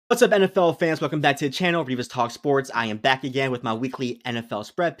What's up, NFL fans? Welcome back to the channel, Revis Talk Sports. I am back again with my weekly NFL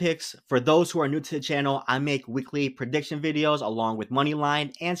spread picks. For those who are new to the channel, I make weekly prediction videos along with money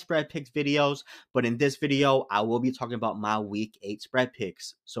line and spread picks videos. But in this video, I will be talking about my week 8 spread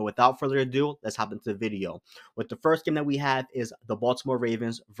picks. So without further ado, let's hop into the video. With the first game that we have is the Baltimore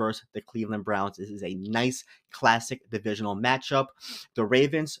Ravens versus the Cleveland Browns. This is a nice classic divisional matchup. The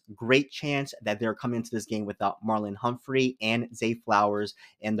Ravens, great chance that they're coming into this game without Marlon Humphrey and Zay Flowers,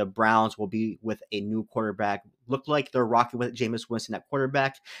 and the Browns will be with a new quarterback. Look like they're rocking with Jameis Winston at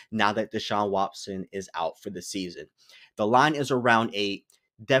quarterback now that Deshaun Watson is out for the season. The line is around 8.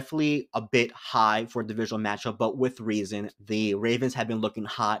 Definitely a bit high for a divisional matchup, but with reason. The Ravens have been looking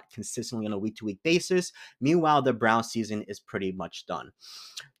hot consistently on a week-to-week basis. Meanwhile, the Browns season is pretty much done.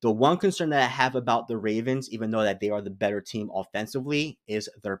 The one concern that I have about the Ravens, even though that they are the better team offensively, is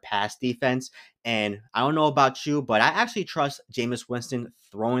their pass defense. And I don't know about you, but I actually trust Jameis Winston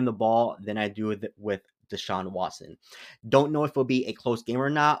throwing the ball than I do with Deshaun Watson. Don't know if it'll be a close game or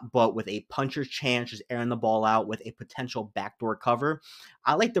not, but with a puncher's chance, just airing the ball out with a potential backdoor cover,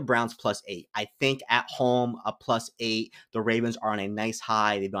 I like the Browns +8. I think at home, a +8. The Ravens are on a nice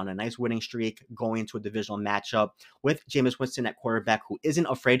high. They've been on a nice winning streak going into a divisional matchup with Jameis Winston at quarterback, who isn't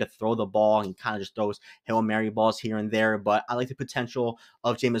afraid to throw the ball. He kind of just throws Hail Mary balls here and there, but I like the potential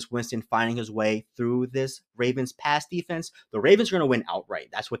of Jameis Winston finding his way through this Ravens pass defense. The Ravens are going to win outright.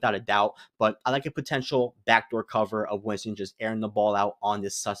 That's without a doubt, but I like a potential backdoor cover of Winston just airing the ball out on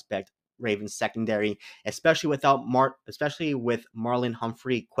this suspect Ravens secondary, especially with Marlon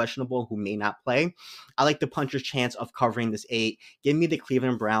Humphrey questionable, who may not play. I like the puncher's chance of covering this 8. Give me the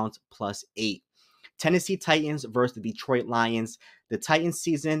Cleveland Browns +8. Tennessee Titans versus the Detroit Lions. The Titans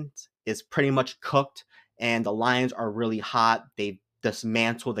season is pretty much cooked, and the Lions are really hot. They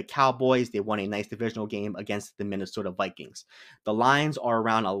dismantled the Cowboys. They won a nice divisional game against the Minnesota Vikings. The Lions are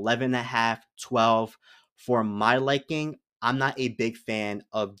around 11.5, 12. For my liking, I'm not a big fan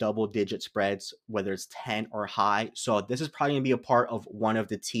of double-digit spreads, whether it's 10 or high. So this is probably going to be a part of one of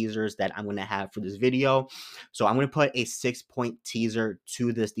the teasers that I'm going to have for this video. So I'm going to put a 6-point teaser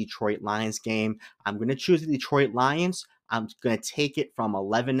to this Detroit Lions game. I'm going to choose the Detroit Lions. I'm going to take it from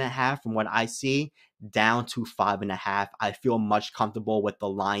 11.5 from what I see down to 5.5. I feel much comfortable with the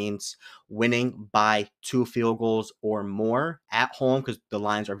Lions winning by 2 field goals or more at home because the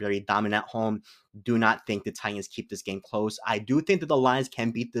Lions are very dominant at home. Do not think the Titans keep this game close. I do think that the Lions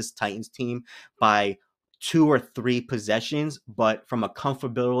can beat this Titans team by 2 or 3 possessions, but from a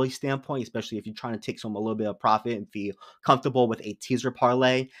comfortability standpoint, especially if you're trying to take some a little bit of profit and feel comfortable with a teaser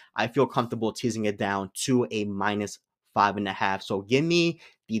parlay, I feel comfortable teasing it down to a -5.5. So give me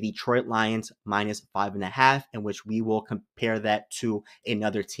the Detroit Lions -5.5, in which we will compare that to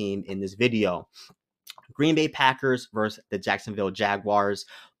another team in this video. Green Bay Packers versus the Jacksonville Jaguars.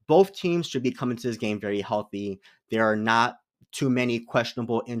 Both teams should be coming to this game very healthy. There are not too many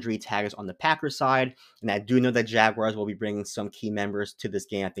questionable injury tags on the Packers side, and I do know that Jaguars will be bringing some key members to this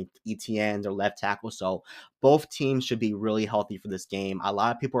game. I think ETN, their left tackle, so both teams should be really healthy for this game. A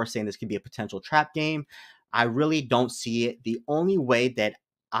lot of people are saying this could be a potential trap game. I really don't see it. The only way that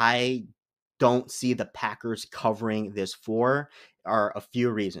I don't see the Packers covering this for are a few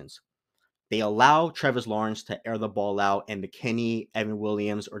reasons. They allow Trevor Lawrence to air the ball out, and McKinney, Evan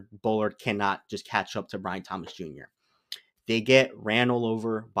Williams, or Bullard cannot just catch up to Brian Thomas Jr. They get ran all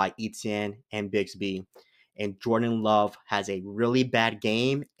over by Etienne and Bigsby, and Jordan Love has a really bad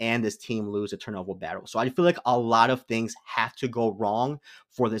game, and this team lose a turnover battle. So I feel like a lot of things have to go wrong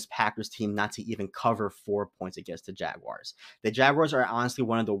for this Packers team not to even cover 4 points against the Jaguars. The Jaguars are honestly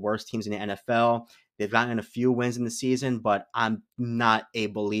one of the worst teams in the NFL. They've gotten a few wins in the season, but I'm not a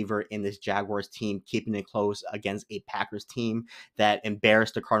believer in this Jaguars team keeping it close against a Packers team that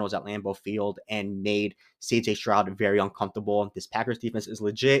embarrassed the Cardinals at Lambeau Field and made CJ Stroud very uncomfortable. This Packers defense is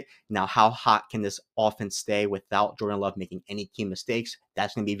legit. Now, how hot can this offense stay without Jordan Love making any key mistakes?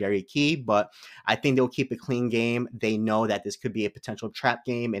 That's going to be very key, but I think they'll keep a clean game. They know that this could be a potential trap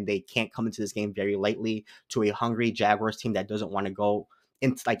game, and they can't come into this game very lightly to a hungry Jaguars team that doesn't want to go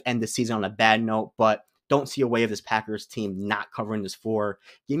end the season on a bad note, but don't see a way of this Packers team not covering this 4.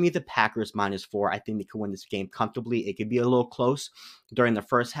 Give me the Packers -4. I think they could win this game comfortably. It could be a little close during the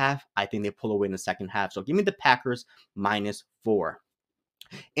first half. I think they pull away in the second half. So give me the Packers -4.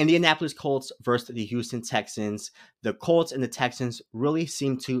 Indianapolis Colts versus the Houston Texans. The Colts and the Texans really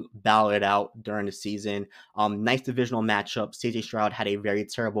seem to battle it out during the season. Nice divisional matchup. CJ Stroud had a very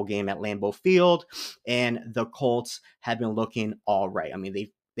terrible game at Lambeau Field, and the Colts have been looking all right. I mean,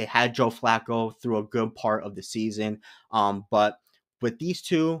 they had Joe Flacco through a good part of the season, but with these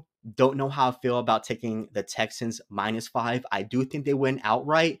two, Don't know how I feel about taking the Texans -5. I do think they win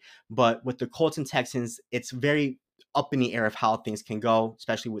outright, but with the Colts and Texans, it's very up in the air of how things can go,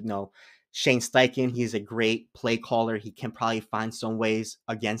 especially with no Shane Steichen. He's a great play caller. He can probably find some ways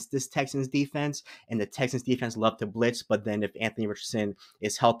against this Texans defense, and the Texans defense love to blitz. But then if Anthony Richardson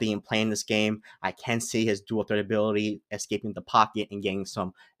is healthy and playing this game, I can see his dual threat ability, escaping the pocket and getting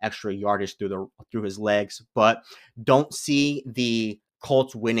some extra yardage through his legs. But don't see the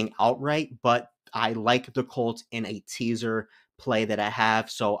Colts winning outright, but I like the Colts in a teaser play that I have.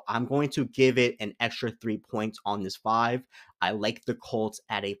 So I'm going to give it an extra 3 points on this 5. I like the Colts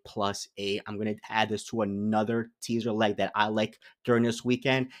at a +8. I'm going to add this to another teaser leg that I like during this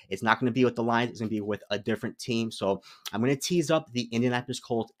weekend. It's not going to be with the Lions. It's going to be with a different team. So I'm going to tease up the Indianapolis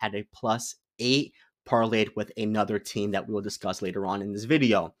Colts at a +8, parlayed with another team that we will discuss later on in this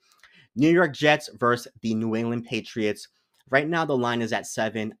video. New York Jets versus the New England Patriots. Right now, the line is at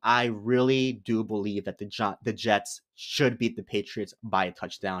 7. I really do believe that the Jets should beat the Patriots by a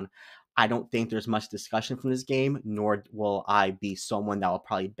touchdown. I don't think there's much discussion from this game, nor will I be someone that will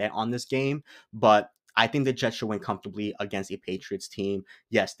probably bet on this game. But I think the Jets should win comfortably against a Patriots team.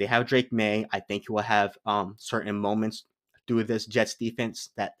 Yes, they have Drake May. I think he will have certain moments through this Jets defense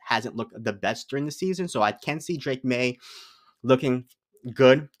that hasn't looked the best during the season. So I can see Drake May looking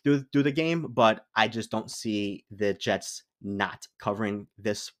good through the game, but I just don't see the Jets not covering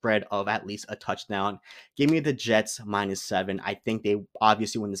this spread of at least a touchdown. Give me the Jets -7. I think they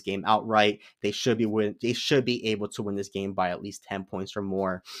obviously win this game outright. They should be able to win this game by at least 10 points or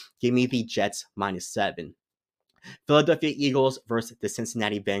more. Give me the Jets -7. Philadelphia Eagles versus the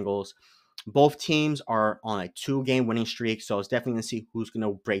Cincinnati Bengals. Both teams are on a 2-game winning streak, so it's definitely going to see who's going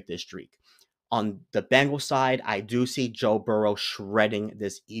to break this streak. On the Bengals side, I do see Joe Burrow shredding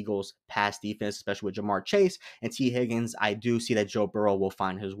this Eagles pass defense, especially with Jamar Chase and T. Higgins. I do see that Joe Burrow will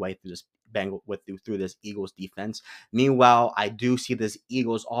find his way through this through this Eagles defense. Meanwhile, I do see this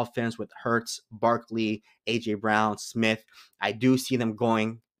Eagles offense with Hurts, Barkley, AJ Brown, Smith. I do see them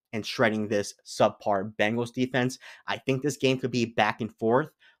going and shredding this subpar Bengals defense. I think this game could be back and forth,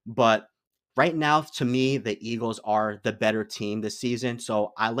 but right now, to me, the Eagles are the better team this season.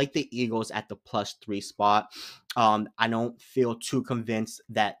 So I like the Eagles at the +3 spot. I don't feel too convinced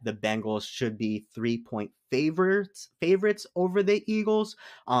that the Bengals should be 3-point favorites over the Eagles.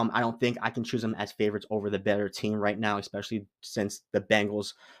 I don't think I can choose them as favorites over the better team right now, especially since the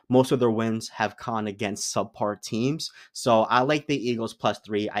Bengals, most of their wins have gone against subpar teams. So I like the Eagles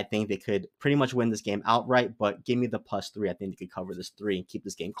 +3. I think they could pretty much win this game outright, but give me the +3. I think they could cover this 3 and keep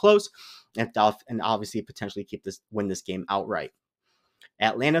this game close, and obviously potentially win this game outright.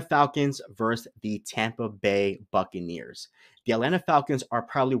 Atlanta Falcons versus the Tampa Bay Buccaneers. The Atlanta Falcons are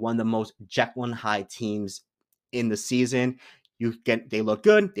probably one of the most Jekyll and Hyde teams in the season. They look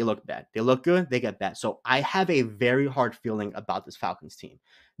good, they look bad. They look good, they get bad. So I have a very hard feeling about this Falcons team.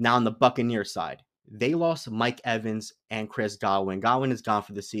 Now on the Buccaneers side, they lost Mike Evans and Chris Godwin. Godwin is gone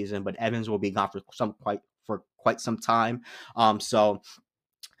for the season, but Evans will be gone for quite some time. So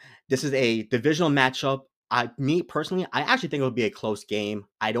this is a divisional matchup. Me personally, I actually think it would be a close game.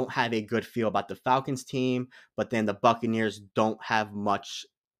 I don't have a good feel about the Falcons team, but then the Buccaneers don't have much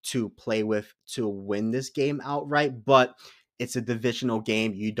to play with to win this game outright. But it's a divisional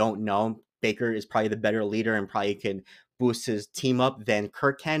game. You don't know. Baker is probably the better leader and probably can boost his team up than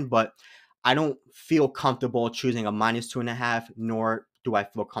Kirk can. But I don't feel comfortable choosing a -2.5, nor do I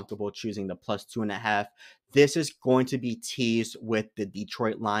feel comfortable choosing the +2.5. This is going to be teased with the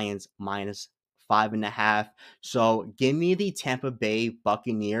Detroit Lions -5.5. So give me the Tampa Bay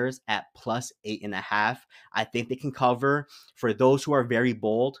Buccaneers at +8.5. I think they can cover. For those who are very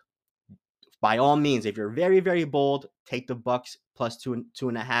bold, by all means, if you're very, very bold, take the Bucks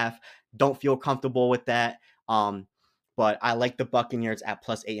 +2.5. Don't feel comfortable with that. But I like the Buccaneers at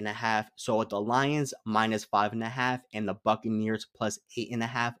 +8.5. So with the Lions -5.5 and the Buccaneers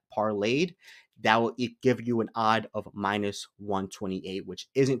 +8.5 parlayed, that will give you an odd of -128, which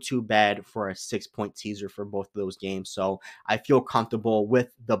isn't too bad for a 6-point teaser for both of those games. So I feel comfortable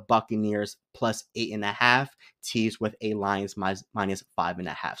with the Buccaneers +8.5 tease with a Lions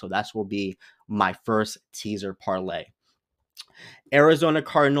 -5.5. So that will be my first teaser parlay. Arizona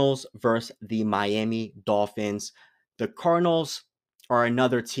Cardinals versus the Miami Dolphins. The Cardinals are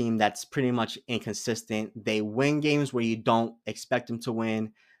another team that's pretty much inconsistent. They win games where you don't expect them to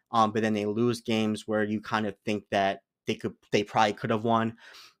win, but then they lose games where you kind of think that they probably could have won.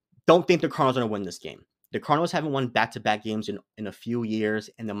 Don't think the Cardinals are going to win this game. The Cardinals haven't won back-to-back games in a few years,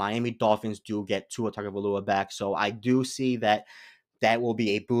 and the Miami Dolphins do get Tua Tagovailoa back. So I do see that will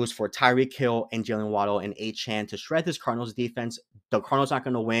be a boost for Tyreek Hill and Jalen Waddle and Achane to shred this Cardinals defense. the Cardinals not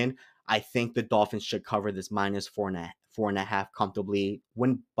going to win. I think the Dolphins should cover this minus four and a half comfortably,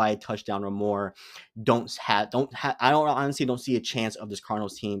 win by a touchdown or more. I don't honestly don't see a chance of this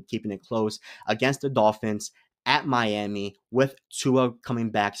Cardinals team keeping it close against the Dolphins at Miami with Tua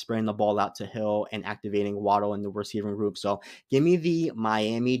coming back, spreading the ball out to Hill and activating Waddle in the receiving group. So give me the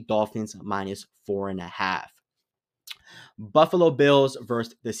Miami Dolphins minus 4.5. Buffalo Bills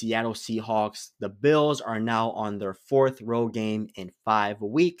versus the Seattle Seahawks. The Bills are now on their fourth road game in 5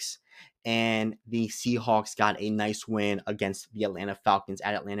 weeks, and the Seahawks got a nice win against the Atlanta Falcons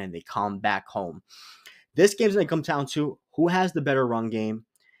at Atlanta, and they come back home. This game's going to come down to who has the better run game,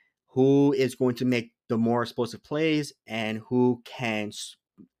 who is going to make the more explosive plays, and who can,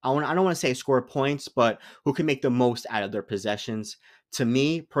 I don't want to say score points, but who can make the most out of their possessions. To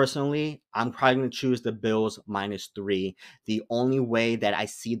me, personally, I'm probably going to choose the Bills -3. The only way that I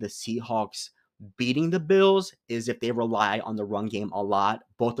see the Seahawks beating the Bills is if they rely on the run game a lot.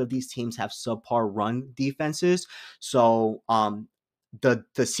 Both of these teams have subpar run defenses. So, the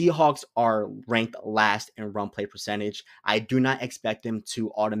Seahawks are ranked last in run play percentage. I do not expect them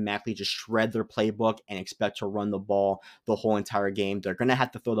to automatically just shred their playbook and expect to run the ball the whole entire game. They're going to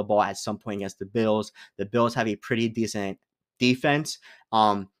have to throw the ball at some point against the Bills. The Bills have a pretty decent defense,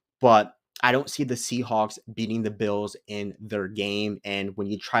 but I don't see the Seahawks beating the Bills in their game. And when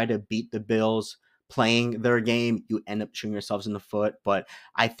you try to beat the Bills playing their game, you end up shooting yourselves in the foot. But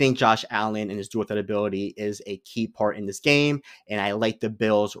I think Josh Allen and his dual threat ability is a key part in this game. And I like the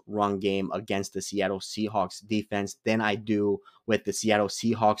Bills run game against the Seattle Seahawks defense than I do with the Seattle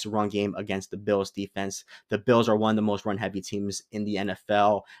Seahawks run game against the Bills defense. The Bills are one of the most run heavy teams in the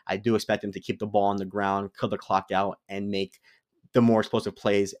NFL. I do expect them to keep the ball on the ground, kill the clock out, and make the more explosive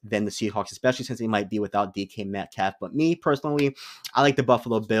plays than the Seahawks, especially since they might be without DK Metcalf. But me personally, I like the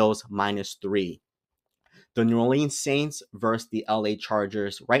Buffalo Bills -3. The New Orleans Saints versus the LA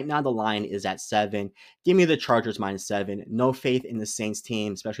Chargers. Right now, the line is at 7. Give me the Chargers -7. No faith in the Saints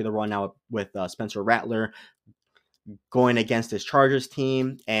team, especially the run now with Spencer Rattler going against this Chargers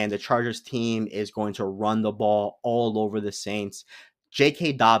team. And the Chargers team is going to run the ball all over the Saints.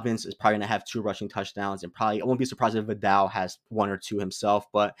 J.K. Dobbins is probably going to have 2 rushing touchdowns, and probably I won't be surprised if Vidal has 1 or 2 himself,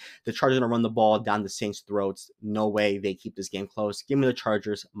 but the Chargers are going to run the ball down the Saints' throats. No way they keep this game close. Give me the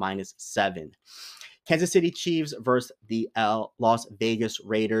Chargers -7. Kansas City Chiefs versus the Las Vegas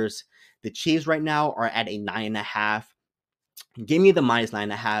Raiders. The Chiefs right now are at a 9.5. Give me the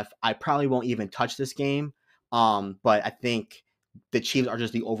 -9.5. I probably won't even touch this game. But I think the Chiefs are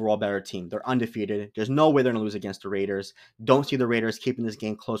just the overall better team. They're undefeated. There's no way they're going to lose against the Raiders. Don't see the Raiders keeping this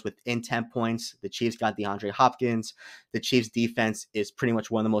game close within 10 points. The Chiefs got DeAndre Hopkins. The Chiefs defense is pretty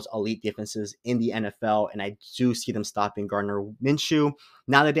much one of the most elite defenses in the NFL, and I do see them stopping Gardner Minshew.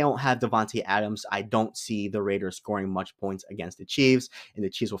 Now that they don't have Devontae Adams, I don't see the Raiders scoring much points against the Chiefs, and the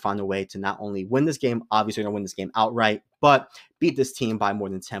Chiefs will find a way to not only win this game, obviously they're going to win this game outright, but beat this team by more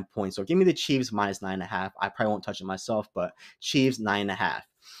than 10 points. So give me the Chiefs -9.5. I probably won't touch it myself, but Chiefs 9.5.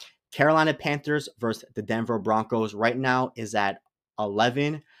 Carolina Panthers versus the Denver Broncos right now is at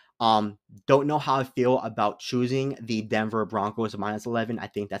 11. Don't know how I feel about choosing the Denver Broncos -11. I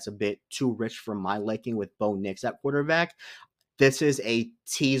think that's a bit too rich for my liking with Bo Nix at quarterback. This is a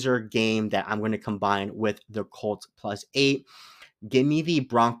teaser game that I'm going to combine with the Colts +8. Give me the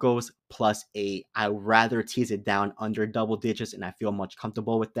Broncos +8. I'd rather tease it down under double digits, and I feel much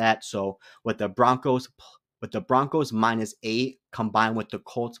comfortable with that. So with the Broncos -8 combined with the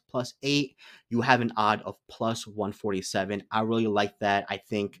Colts +8, you have an odd of +147. I really like that. I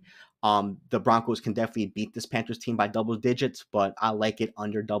think the Broncos can definitely beat this Panthers team by double digits, but I like it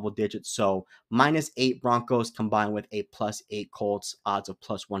under double digits. So -8 Broncos combined with a +8 Colts, odds of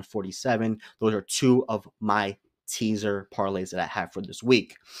 +147. Those are 2 of my teaser parlays that I have for this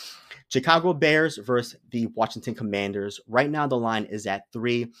week. Chicago Bears versus the Washington Commanders. Right now, the line is at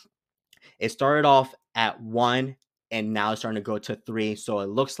 3. It started off at 1, and now it's starting to go to 3. So it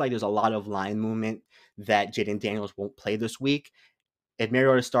looks like there's a lot of line movement that Jaden Daniels won't play this week. If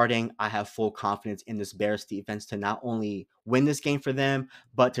Mariota is starting, I have full confidence in this Bears defense to not only win this game for them,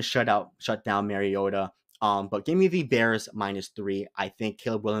 but to shut down Mariota. But give me the Bears -3. I think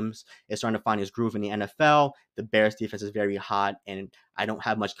Caleb Williams is starting to find his groove in the NFL. The Bears defense is very hot, and I don't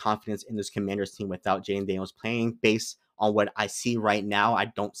have much confidence in this Commanders team without Jaden Daniels playing. Based on what I see right now, I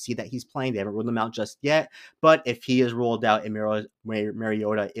don't see that he's playing. They haven't ruled him out just yet. But if he is rolled out and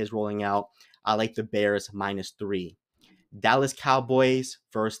Mariota is rolling out, I like the Bears -3. Dallas Cowboys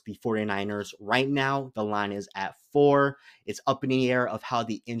versus the 49ers. Right now, the line is at 4. It's up in the air of how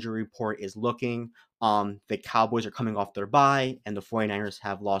the injury report is looking. The Cowboys are coming off their bye, and the 49ers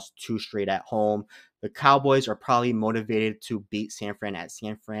have lost 2 straight at home. The Cowboys are probably motivated to beat San Fran at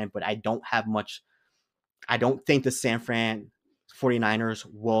San Fran, but I don't think the San Fran 49ers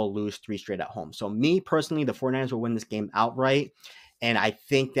will lose 3 straight at home. So me personally, the 49ers will win this game outright. And I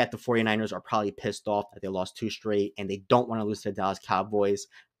think that the 49ers are probably pissed off that they lost 2 straight and they don't want to lose to the Dallas Cowboys.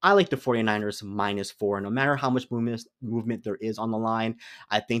 I like the 49ers -4. No matter how much movement there is on the line,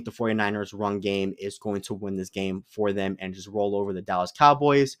 I think the 49ers run game is going to win this game for them and just roll over the Dallas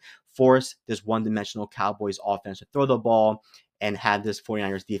Cowboys, force this one-dimensional Cowboys offense to throw the ball, and have this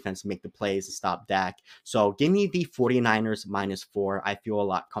 49ers defense make the plays to stop Dak. So give me the 49ers -4. I feel a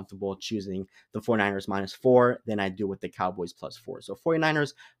lot comfortable choosing the 49ers -4 than I do with the Cowboys +4. So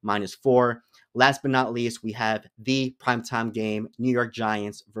 49ers -4. Last but not least, we have the primetime game, New York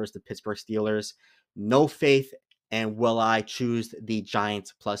Giants versus the Pittsburgh Steelers. No faith. And will I choose the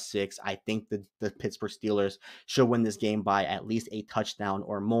Giants +6? I think the Pittsburgh Steelers should win this game by at least a touchdown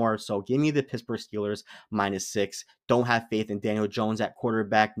or more. So give me the Pittsburgh Steelers -6. Don't have faith in Daniel Jones at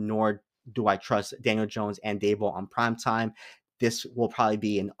quarterback, nor do I trust Daniel Jones and Dable on primetime. This will probably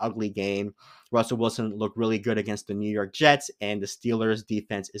be an ugly game. Russell Wilson looked really good against the New York Jets, and the Steelers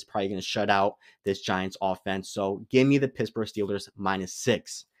defense is probably going to shut out this Giants offense. So give me the Pittsburgh Steelers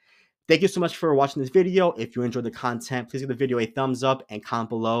 -6. Thank you so much for watching this video. If you enjoyed the content, please give the video a thumbs up and comment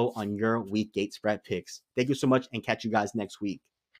below on your Week 8 spread picks. Thank you so much and catch you guys next week.